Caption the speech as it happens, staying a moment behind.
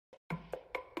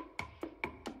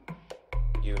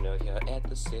You know, here at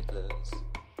the Settlers.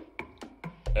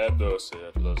 At the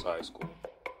Settlers High School.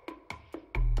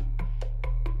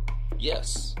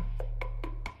 Yes.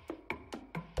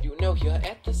 You know, here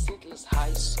at the Settlers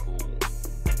High School,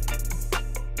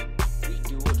 we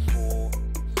do it for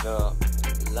the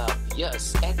love.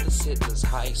 Yes, at the Settlers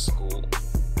High School,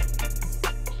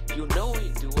 you know we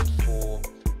do it for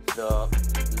the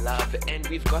love, and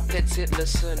we've got that Settler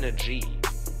synergy,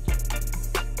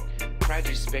 pride,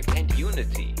 respect, and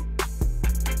unity.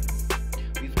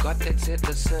 We've got that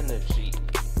Settler synergy,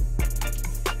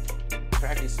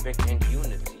 pride, respect, and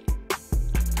unity.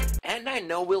 And I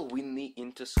know we'll win the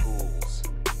inter-schools.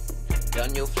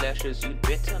 Done your flashes, you'd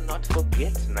better not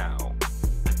forget now.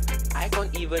 I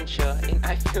can't even cheer and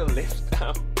I feel left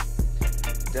out.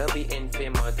 Derby and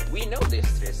Fairmont, we know they're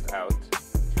stressed out.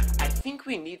 I think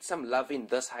we need some love in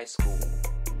this high school.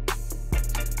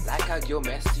 Like hug your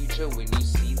maths teacher when you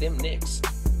see them next.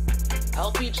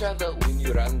 Help each other when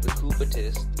you run the Cooper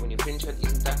test. When your friend child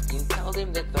isn't tucked in, tell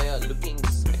them that they are looking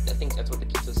smacked. I think that's what the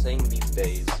kids are saying these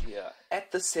days. Yeah. At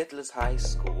the Settlers High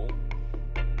School,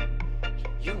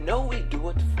 you know we do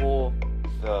it for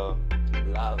the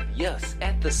love. Yes,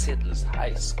 at the Settlers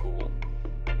High School,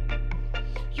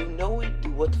 you know we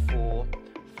do it for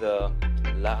the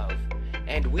love.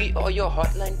 And we are your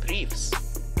Hotline Preefs.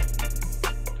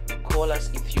 Call us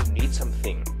if you need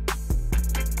something.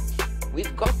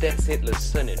 We've got that Settlers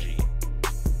synergy.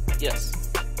 Yes,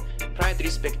 pride,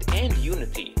 respect, and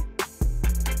unity.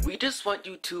 We just want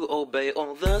you to obey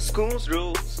all the school's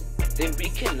rules. Then we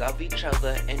can love each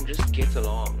other and just get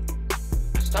along.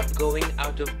 Stop going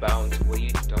out of bounds where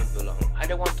you don't belong. I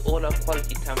don't want all our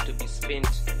quality time to be spent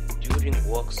during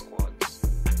work squads.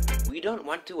 We don't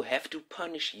want to have to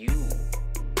punish you,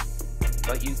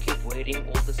 but you keep wearing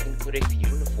all this incorrect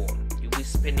uniform. You'll be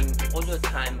spending all your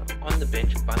time on the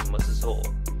bench by Mrs. Hall,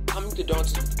 coming to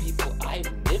dances with people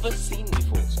I've never seen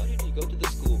before. Sorry, do you go to the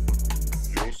school?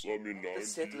 Yes, I'm in The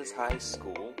Settlers High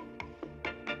School,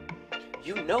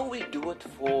 you know we do it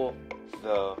for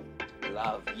the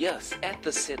love. Yes, at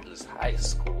the Settlers High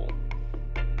School,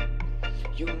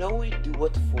 you know we do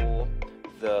it for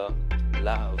the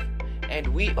love. And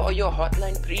we are your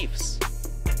Hotline Preefs.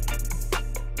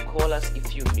 Call us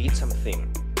if you need something.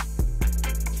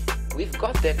 We've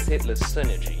got that Settlers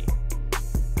synergy.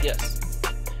 Yes,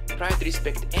 pride,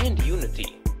 respect, and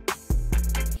unity.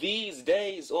 These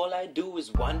days, all I do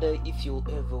is wonder if you'll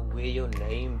ever wear your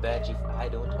name badge if I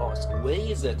don't ask. Where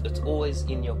is it? It's always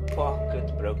in your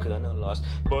pocket, broken or lost.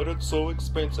 But it's so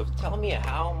expensive. Tell me,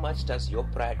 how much does your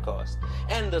pride cost?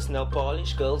 And this nail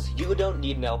polish, girls, you don't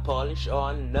need nail polish.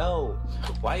 Oh no.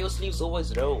 Why your sleeves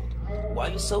always rolled? Why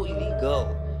you so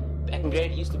illegal? Back in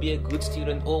grade, you used to be a good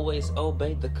student, always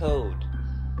obeyed the code.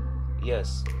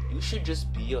 Yes, you should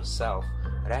just be yourself.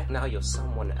 Right now, you're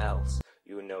someone else.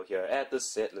 You know, here at the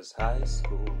Settlers High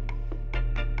School.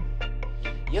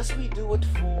 Yes, we do it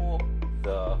for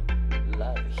the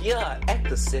love. Here at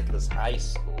the Settlers High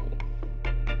School,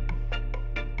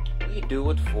 we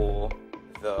do it for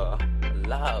the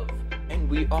love. And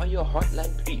we are your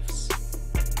Hotline Preefs.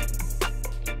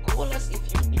 Call us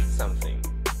if you need something.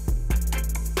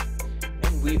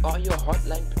 And we are your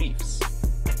Hotline Preefs.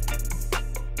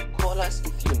 Call us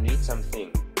if you need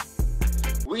something.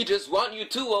 We just want you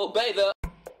to obey the...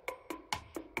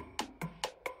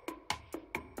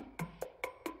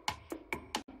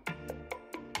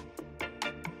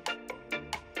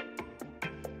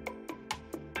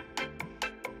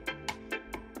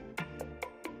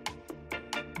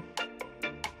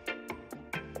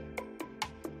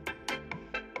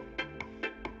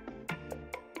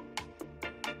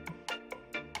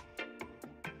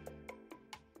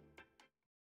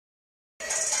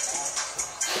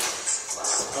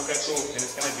 Okay, cool. Then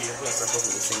it's gonna be a plus. I hope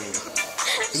it was singing.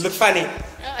 It looked funny.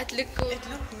 Oh, it looked cool. It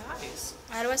looked nice.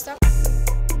 How do I stop?